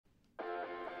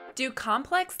Do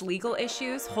complex legal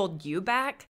issues hold you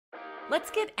back?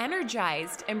 Let's get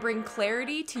energized and bring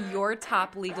clarity to your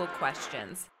top legal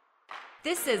questions.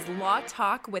 This is Law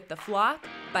Talk with the Flock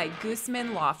by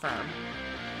Gooseman Law Firm.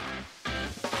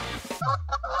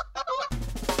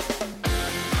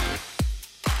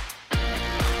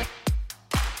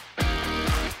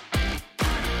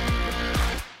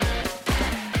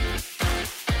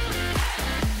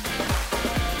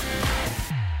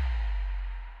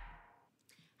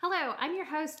 Hello, I'm your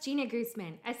host, Gina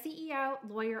Gooseman, a CEO,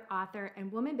 lawyer, author,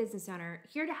 and woman business owner,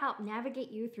 here to help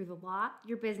navigate you through the law,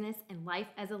 your business, and life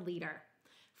as a leader.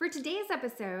 For today's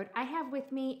episode, I have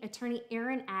with me attorney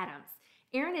Aaron Adams.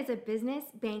 Aaron is a business,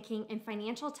 banking, and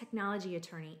financial technology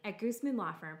attorney at Gooseman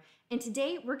Law Firm, and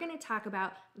today we're going to talk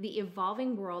about the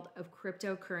evolving world of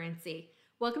cryptocurrency.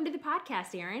 Welcome to the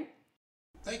podcast, Aaron.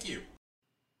 Thank you.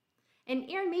 And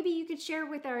Aaron, maybe you could share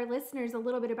with our listeners a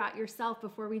little bit about yourself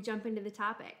before we jump into the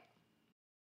topic.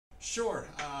 Sure.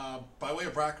 By way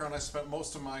of background, I spent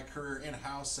most of my career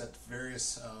in-house at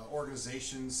various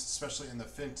organizations, especially in the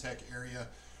fintech area,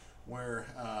 where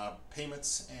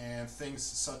payments and things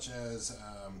such as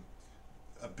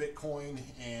a Bitcoin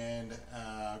and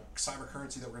cyber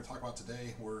currency that we're going to talk about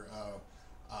today were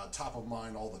top of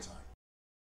mind all the time.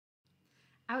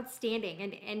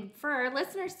 Outstanding. And for our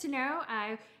listeners to know,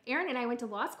 Aaron and I went to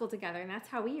law school together, and that's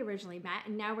how we originally met,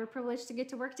 and now we're privileged to get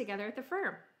to work together at the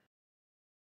firm.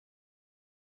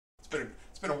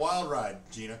 It's been a wild ride,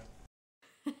 Gina.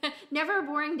 Never a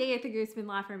boring day at the Gooseman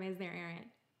Law Firm, is there, Aaron?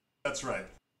 That's right.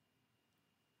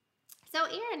 So,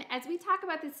 Aaron, as we talk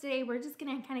about this today, we're just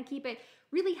going to kind of keep it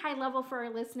really high level for our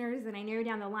listeners, and I know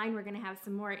down the line we're going to have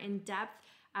some more in-depth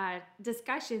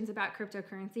discussions about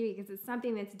cryptocurrency because it's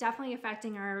something that's definitely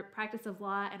affecting our practice of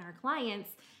law and our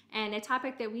clients, and a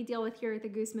topic that we deal with here at the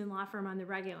Gooseman Law Firm on the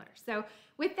regular. So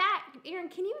with that, Aaron,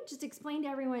 can you just explain to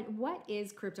everyone what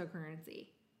is cryptocurrency?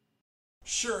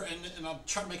 Sure, and I'll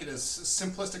try to make it as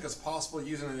simplistic as possible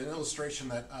using an illustration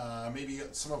that maybe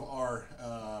some of our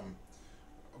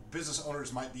business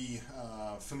owners might be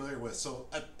familiar with. So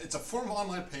it's a form of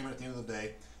online payment at the end of the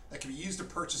day that can be used to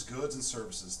purchase goods and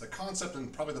services. The concept,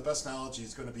 and probably the best analogy,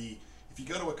 is going to be if you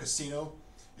go to a casino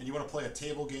and you want to play a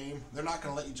table game, they're not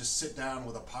going to let you just sit down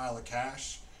with a pile of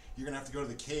cash. You're going to have to go to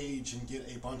the cage and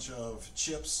get a bunch of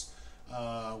chips,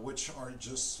 which are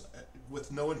just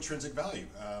with no intrinsic value.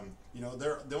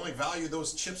 The only value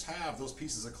those chips have, those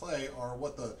pieces of clay, are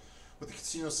what the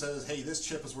casino says, hey, this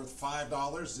chip is worth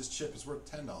 $5, this chip is worth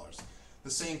 $10. The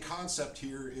same concept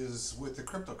here is with the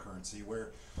cryptocurrency,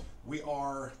 where we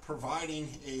are providing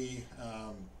a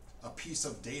piece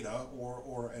of data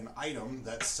or an item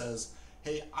that says,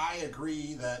 hey, I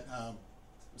agree that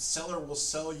seller will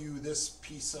sell you this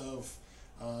piece of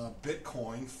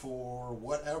Bitcoin for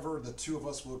whatever the two of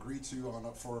us will agree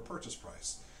to for a purchase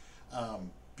price.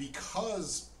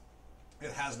 Because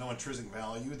it has no intrinsic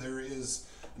value, there is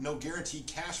no guaranteed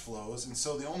cash flows, and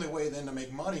so the only way then to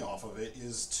make money off of it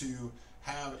is to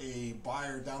have a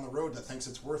buyer down the road that thinks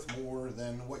it's worth more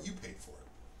than what you paid for it.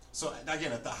 So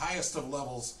again, at the highest of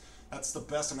levels, that's the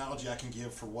best analogy I can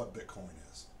give for what Bitcoin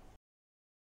is.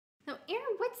 So Aaron,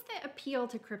 what's the appeal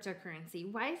to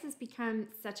cryptocurrency? Why has this become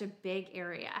such a big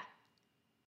area?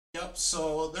 Yep,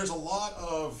 so there's a lot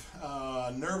of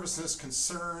nervousness,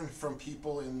 concern from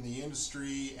people in the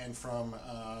industry and from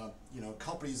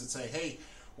companies that say, hey,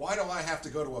 why do I have to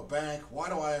go to a bank? Why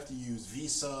do I have to use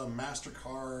Visa,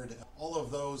 MasterCard, all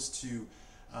of those to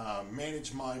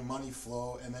manage my money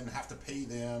flow and then have to pay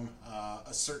them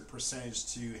a certain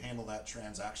percentage to handle that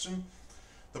transaction?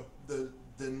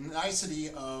 The nicety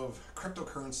of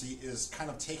cryptocurrency is kind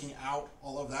of taking out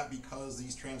all of that because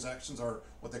these transactions are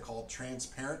what they call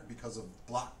transparent because of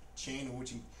blockchain,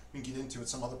 which we can get into at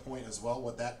some other point as well,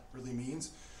 what that really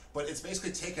means. But it's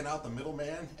basically taken out the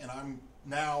middleman, and I'm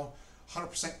now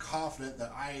 100% confident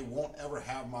that I won't ever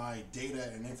have my data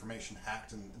and information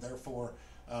hacked, and therefore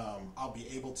I'll be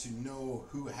able to know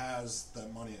who has the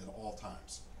money at all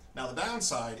times. Now the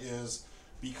downside is,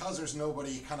 because there's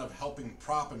nobody kind of helping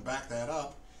prop and back that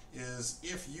up, is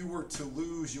if you were to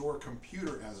lose your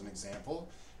computer, as an example,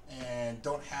 and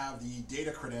don't have the data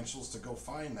credentials to go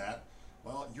find that,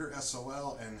 well, you're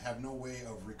SOL and have no way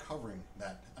of recovering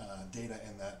that data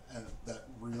and that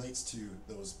relates to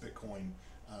those Bitcoin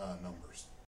numbers.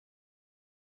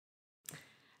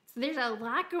 So there's a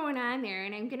lot going on there,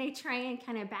 and I'm going to try and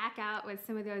kind of back out what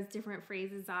some of those different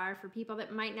phrases are for people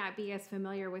that might not be as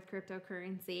familiar with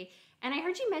cryptocurrency. And I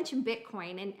heard you mention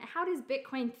Bitcoin, and how does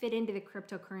Bitcoin fit into the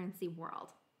cryptocurrency world?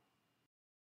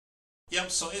 Yep,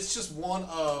 so it's just one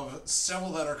of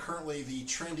several that are currently the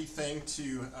trendy thing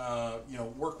to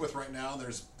work with right now.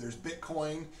 There's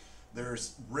Bitcoin,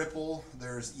 There's Ripple,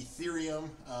 there's Ethereum.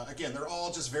 Again, they're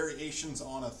all just variations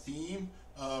on a theme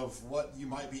of what you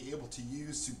might be able to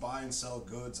use to buy and sell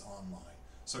goods online.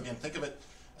 So again, think of it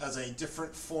as a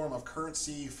different form of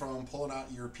currency, from pulling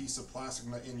out your piece of plastic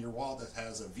in your wallet that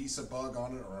has a Visa bug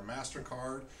on it or a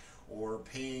MasterCard, or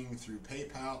paying through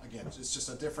PayPal. Again, it's just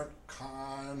a different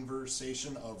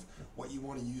conversation of what you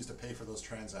want to use to pay for those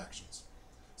transactions.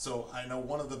 So I know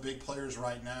one of the big players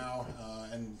right now,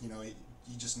 and you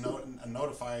just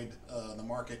notified the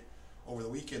market over the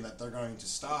weekend that they're going to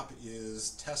stop,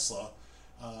 is Tesla.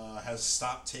 Has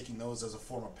stopped taking those as a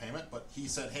form of payment, but he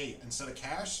said, hey, instead of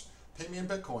cash, pay me in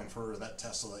Bitcoin for that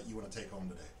Tesla that you want to take home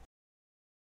today.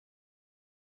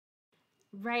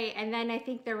 Right. And then I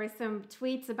think there were some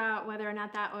tweets about whether or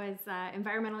not that was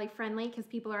environmentally friendly, because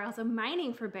people are also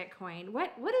mining for Bitcoin.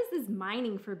 What is this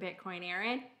mining for Bitcoin,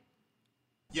 Aaron?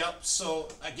 Yep. So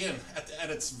again,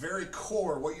 at its very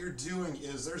core, what you're doing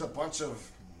is there's a bunch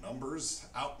of numbers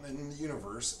out in the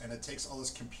universe, and it takes all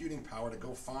this computing power to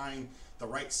go find the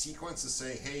right sequence to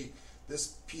say, hey,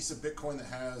 this piece of Bitcoin that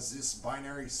has this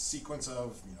binary sequence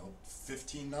of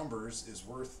 15 numbers is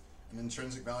worth an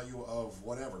intrinsic value of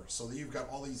whatever. So that you've got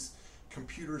all these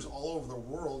computers all over the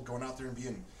world going out there and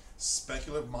being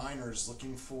speculative miners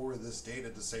looking for this data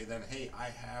to say then, hey, I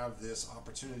have this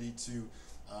opportunity to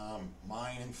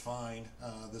mine and find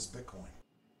this Bitcoin.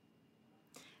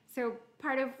 So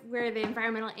part of where the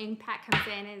environmental impact comes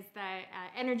in is the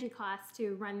energy costs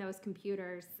to run those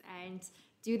computers and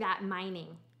do that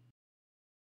mining.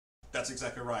 That's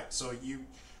exactly right. So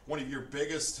one of your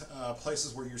biggest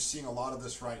places where you're seeing a lot of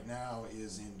this right now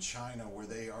is in China, where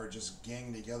they are just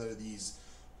ganging together these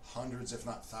hundreds, if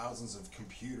not thousands, of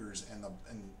computers, and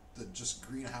the just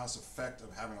greenhouse effect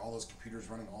of having all those computers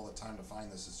running all the time to find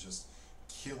this is just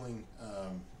killing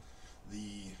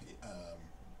the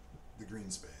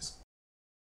green space.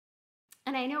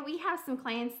 And I know we have some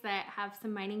clients that have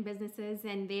some mining businesses,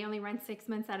 and they only run 6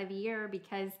 months out of the year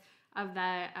because of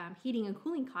the heating and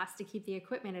cooling costs to keep the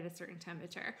equipment at a certain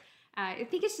temperature. I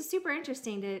think it's just super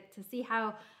interesting to see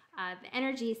how the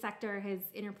energy sector has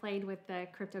interplayed with the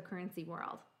cryptocurrency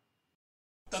world.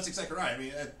 That's exactly right. I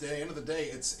mean, at the end of the day,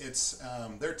 it's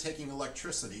they're taking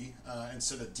electricity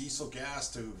instead of diesel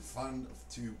gas to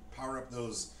power up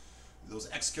those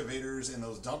excavators and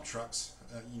those dump trucks.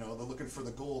 They're looking for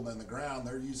the gold in the ground.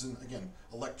 They're using, again,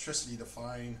 electricity to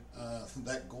find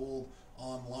that gold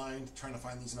online, trying to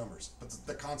find these numbers. But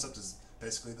the concept is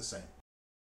basically the same.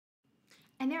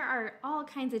 And there are all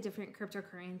kinds of different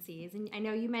cryptocurrencies. And I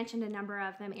know you mentioned a number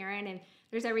of them, Aaron, and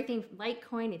there's everything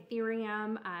Litecoin,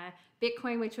 Ethereum,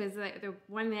 Bitcoin, which was the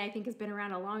one that I think has been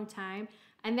around a long time.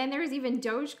 And then there's even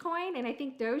Dogecoin. And I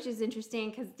think Doge is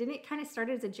interesting because didn't it kind of start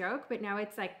as a joke, but now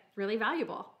it's like really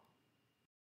valuable.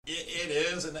 It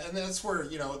is. And that's where,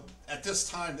 at this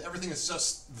time, everything is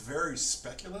just very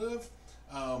speculative.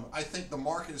 I think the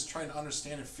market is trying to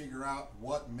understand and figure out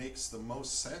what makes the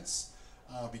most sense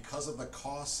because of the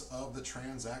costs of the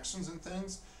transactions and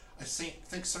things. I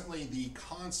think certainly the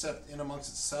concept in amongst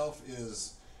itself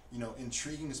is,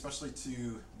 intriguing, especially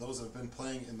to those that have been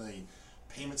playing in the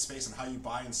payment space and how you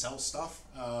buy and sell stuff.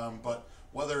 But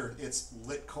whether it's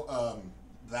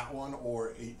that one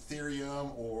or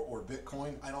Ethereum or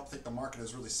Bitcoin, I don't think the market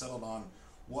has really settled on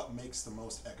what makes the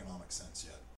most economic sense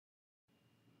yet.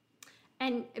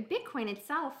 And Bitcoin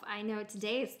itself, I know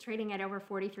today is trading at over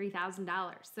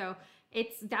 $43,000. So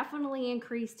it's definitely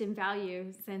increased in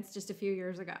value since just a few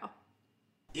years ago.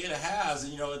 It has.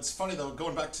 And, it's funny, though,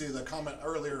 going back to the comment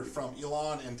earlier from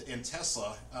Elon and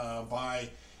Tesla, by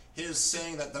his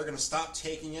saying that they're going to stop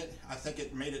taking it, I think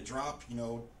it made it drop,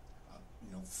 15%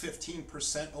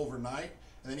 overnight.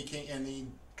 And then he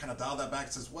kind of dialed that back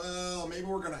and says, well, maybe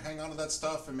we're going to hang on to that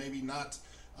stuff and maybe not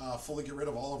fully get rid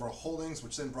of all of our holdings,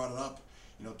 which then brought it up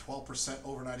 12%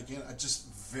 overnight again. Just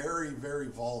very, very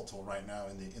volatile right now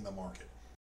in the market.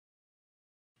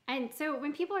 And so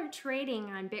when people are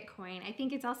trading on Bitcoin, I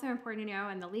think it's also important to know,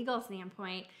 on the legal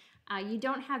standpoint, you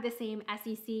don't have the same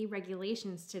SEC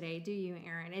regulations today, do you,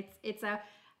 Aaron? It's a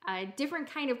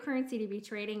different kind of currency to be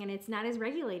trading, and it's not as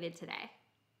regulated today.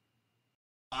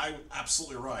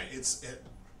 Absolutely right. It's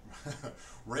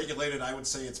regulated. I would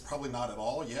say it's probably not at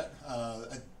all yet.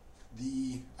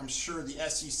 I'm sure the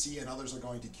SEC and others are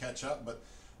going to catch up, but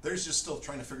they're just still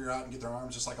trying to figure out and get their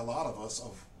arms, just like a lot of us,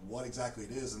 of what exactly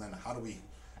it is, and then how are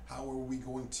we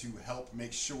going to help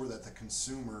make sure that the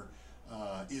consumer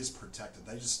is protected.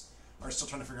 They just are still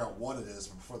trying to figure out what it is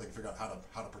before they can figure out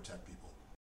how to protect people.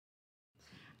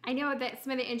 I know that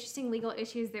some of the interesting legal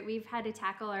issues that we've had to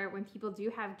tackle are when people do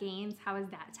have gains, how is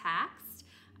that taxed?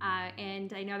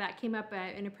 And I know that came up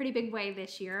in a pretty big way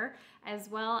this year, as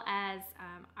well as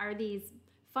are these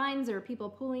funds or people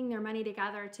pooling their money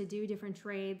together to do different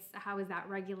trades? How is that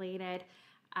regulated?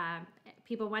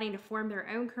 People wanting to form their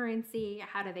own currency,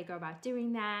 how do they go about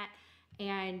doing that?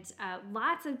 And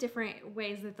lots of different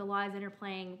ways that the law is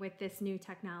interplaying with this new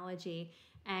technology,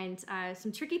 and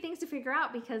some tricky things to figure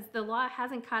out because the law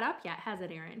hasn't caught up yet, has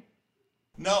it, Aaron?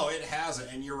 No, it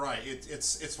hasn't, and you're right.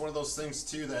 It's one of those things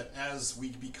too that as we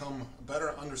become a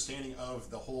better understanding of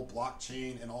the whole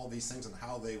blockchain and all these things and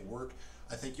how they work,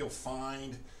 I think you'll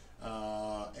find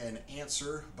an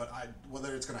answer. But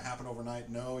whether it's going to happen overnight,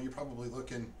 no. You're probably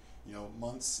looking,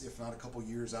 months, if not a couple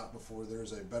years out before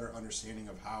there's a better understanding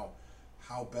of how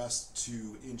best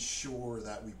to ensure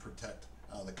that we protect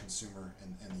the consumer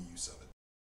and the use of it.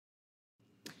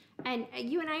 And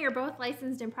you and I are both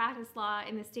licensed in practice law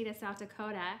in the state of South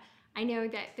Dakota. I know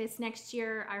that this next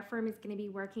year, our firm is going to be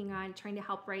working on trying to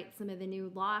help write some of the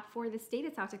new law for the state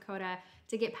of South Dakota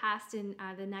to get passed in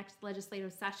the next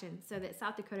legislative session so that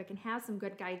South Dakota can have some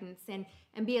good guidance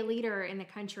and be a leader in the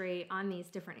country on these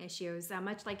different issues,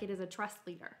 much like it is a trust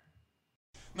leader.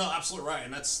 No, absolutely right,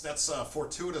 and that's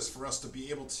fortuitous for us to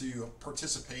be able to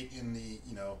participate in the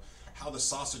how the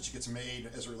sausage gets made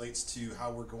as it relates to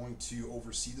how we're going to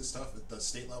oversee this stuff at the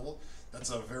state level.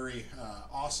 That's a very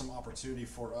awesome opportunity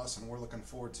for us, and we're looking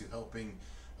forward to helping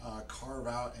carve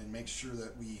out and make sure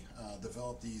that we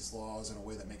develop these laws in a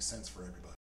way that makes sense for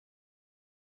everybody.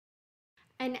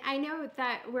 And I know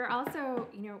that we're also,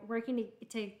 working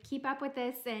to keep up with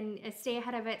this and stay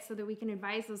ahead of it so that we can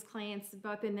advise those clients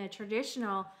both in the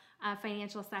traditional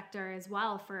financial sector as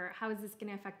well for how is this going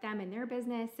to affect them and their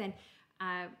business. And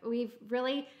we've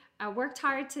really worked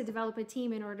hard to develop a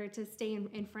team in order to stay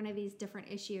in front of these different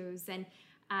issues. And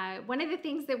one of the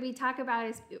things that we talk about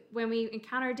is when we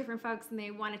encounter different folks and they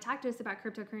want to talk to us about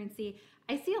cryptocurrency,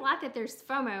 I see a lot that there's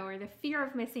FOMO, or the fear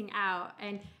of missing out.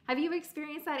 And have you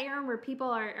experienced that, Aaron, where people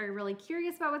are really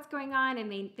curious about what's going on and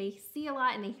they see a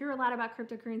lot and they hear a lot about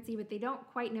cryptocurrency, but they don't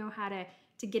quite know how to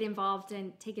get involved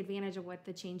and take advantage of what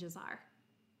the changes are?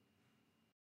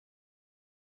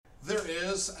 There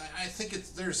is. I think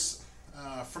there's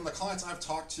from the clients I've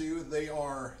talked to,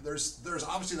 there's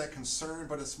obviously that concern,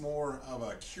 but it's more of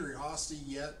a curiosity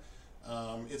yet.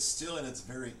 It's still in its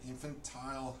very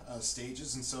infantile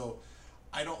stages, and so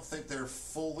I don't think they're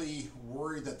fully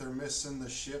worried that they're missing the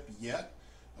ship yet.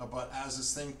 But as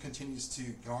this thing continues to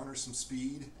garner some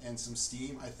speed and some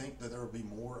steam, I think that there will be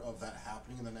more of that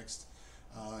happening in the next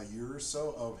year or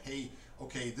so of, hey,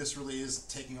 okay, this really is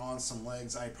taking on some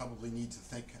legs. I probably need to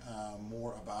think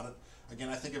more about it. Again,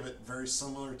 I think of it very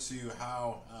similar to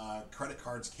how credit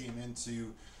cards came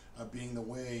into being the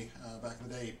way back in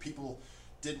the day. People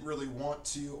didn't really want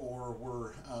to or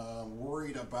were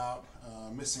worried about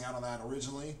missing out on that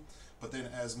originally. But then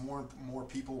as more and more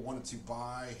people wanted to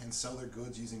buy and sell their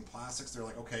goods using plastics, they're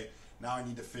like, okay, now I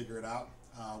need to figure it out.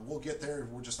 We'll get there.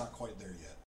 We're just not quite there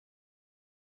yet.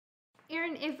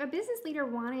 Aaron, if a business leader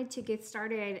wanted to get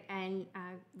started and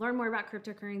learn more about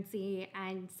cryptocurrency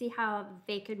and see how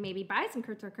they could maybe buy some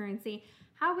cryptocurrency,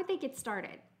 how would they get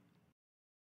started?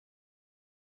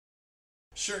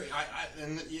 Sure.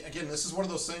 And again, this is one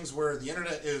of those things where the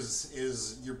internet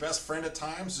is your best friend at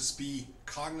times. Just be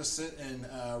cognizant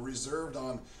and reserved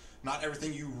on not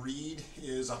everything you read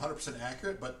is 100%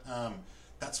 accurate, but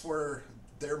that's where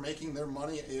they're making their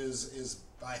money is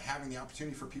by having the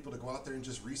opportunity for people to go out there and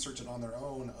just research it on their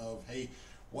own of, hey,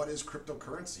 what is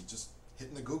cryptocurrency? Just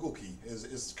hitting the Google key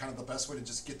is kind of the best way to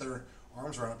just get their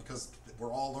arms around it, because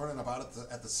we're all learning about it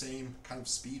at the same kind of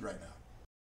speed right now.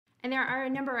 And there are a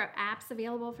number of apps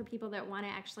available for people that want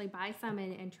to actually buy some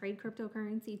and trade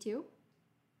cryptocurrency too?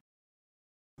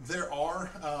 There are.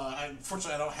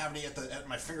 Unfortunately, I don't have any at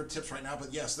my fingertips right now,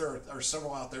 but yes, there are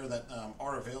several out there that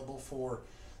are available for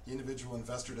the individual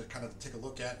investor to kind of take a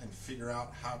look at and figure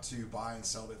out how to buy and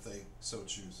sell it if they so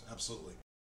choose. Absolutely.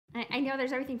 I know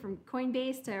there's everything from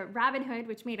Coinbase to Robinhood,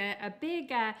 which made a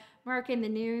big mark in the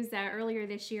news earlier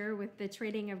this year with the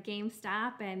trading of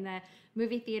GameStop and the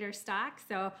movie theater stock.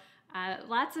 So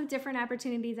lots of different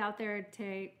opportunities out there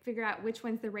to figure out which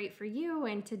one's the right for you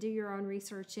and to do your own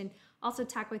research and also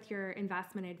talk with your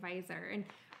investment advisor. And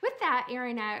with that,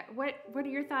 Aaron, what are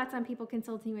your thoughts on people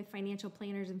consulting with financial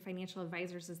planners and financial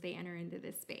advisors as they enter into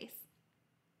this space?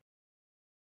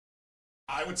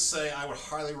 I would say I would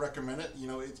highly recommend it.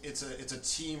 It's a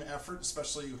team effort,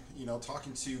 especially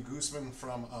talking to Gooseman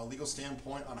from a legal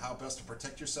standpoint on how best to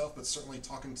protect yourself, but certainly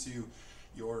talking to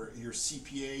your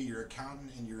CPA, your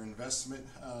accountant, and your investment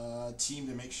team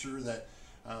to make sure that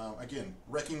again,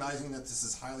 recognizing that this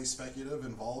is highly speculative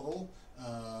and volatile,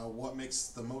 what makes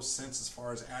the most sense as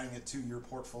far as adding it to your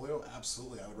portfolio,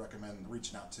 absolutely, I would recommend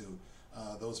reaching out to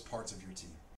those parts of your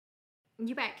team.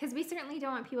 You bet, because we certainly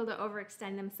don't want people to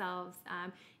overextend themselves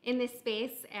in this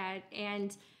space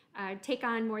and take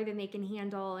on more than they can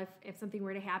handle if something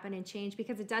were to happen and change,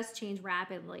 because it does change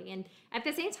rapidly. And at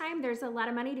the same time, there's a lot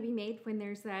of money to be made when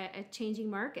there's a changing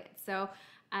market. So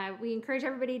we encourage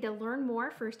everybody to learn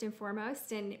more first and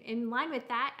foremost. And in line with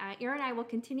that, Aaron and I will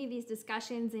continue these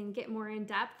discussions and get more in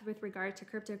depth with regard to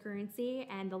cryptocurrency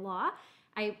and the law.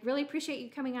 I really appreciate you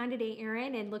coming on today,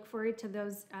 Aaron, and look forward to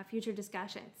those future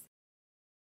discussions.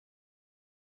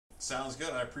 Sounds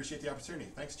good. I appreciate the opportunity.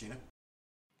 Thanks, Gina.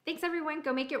 Thanks, everyone.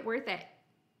 Go make it worth it.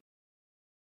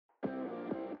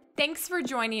 Thanks for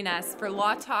joining us for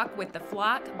Law Talk with the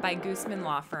Flock by Gooseman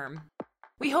Law Firm.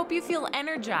 We hope you feel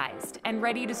energized and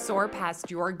ready to soar past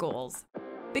your goals.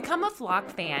 Become a Flock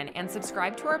fan and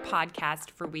subscribe to our podcast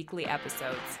for weekly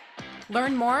episodes.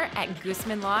 Learn more at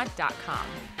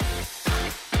goosemanlaw.com.